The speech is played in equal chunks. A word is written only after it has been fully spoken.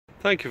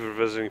Thank you for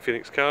visiting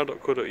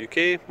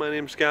phoenixcar.co.uk. My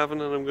name's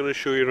Gavin and I'm going to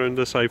show you around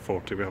this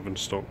i40 we have in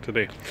stock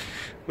today.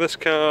 This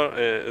car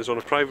is on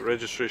a private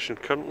registration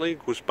currently,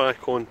 goes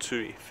back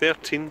onto a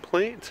 13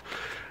 plate.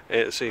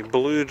 It's a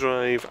blue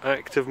drive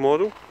active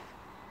model.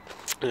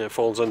 It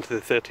falls into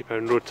the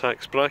 £30 road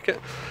tax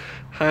bracket.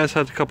 Has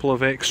had a couple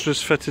of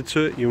extras fitted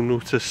to it. You'll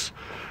notice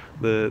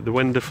the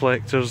wind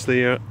deflectors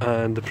there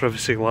and the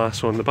privacy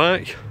glass on the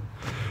back.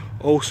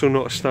 Also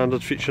not a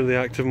standard feature of the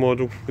active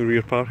model, the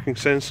rear parking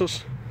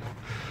sensors.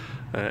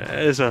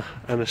 It is an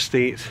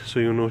estate,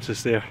 so you'll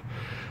notice there,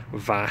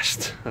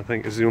 vast, I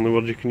think is the only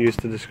word you can use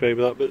to describe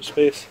that bit of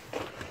space.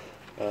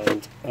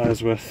 And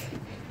as with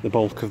the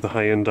bulk of the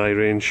Hyundai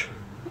range,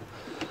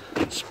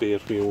 spare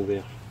wheel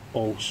there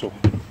also.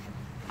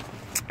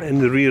 In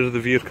the rear of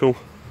the vehicle,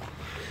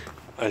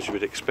 as you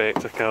would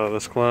expect a car of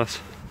this class,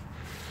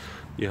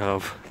 you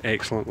have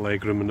excellent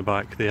legroom in the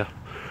back there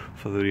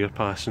for the rear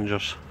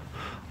passengers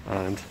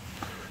and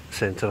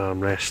centre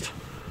armrest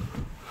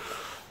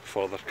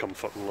for their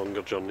comfort and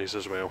longer journeys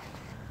as well.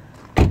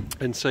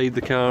 Inside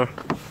the car,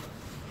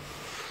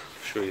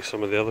 show you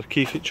some of the other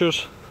key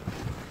features.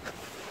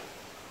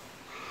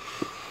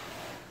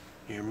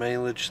 Your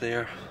mileage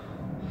there,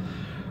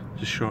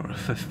 just short of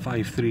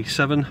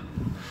 537.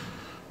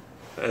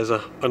 It is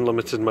an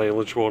unlimited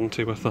mileage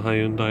warranty with the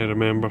Hyundai,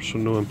 remember, so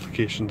no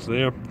implications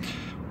there.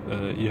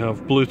 You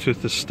have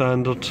Bluetooth as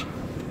standard,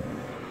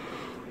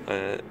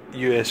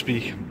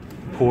 USB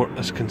port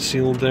is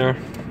concealed there,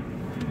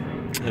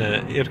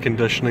 air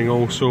conditioning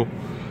also,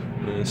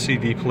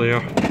 CD player,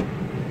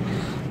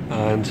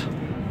 and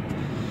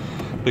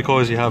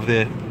because you have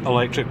the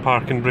electric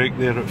parking brake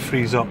there, it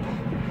frees up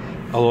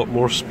a lot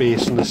more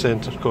space in the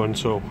centre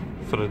console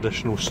for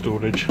additional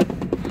storage.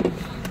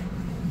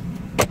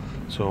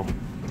 So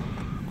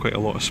quite a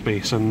lot of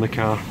space in the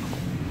car.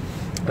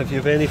 If you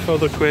have any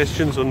further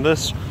questions on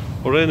this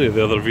or any of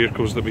the other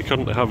vehicles that we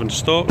currently have in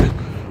stock,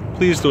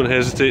 please don't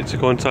hesitate to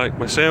contact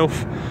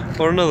myself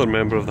or another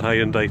member of the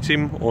Hyundai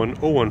team on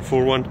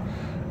 0141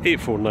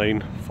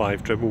 849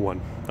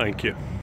 5111. Thank you.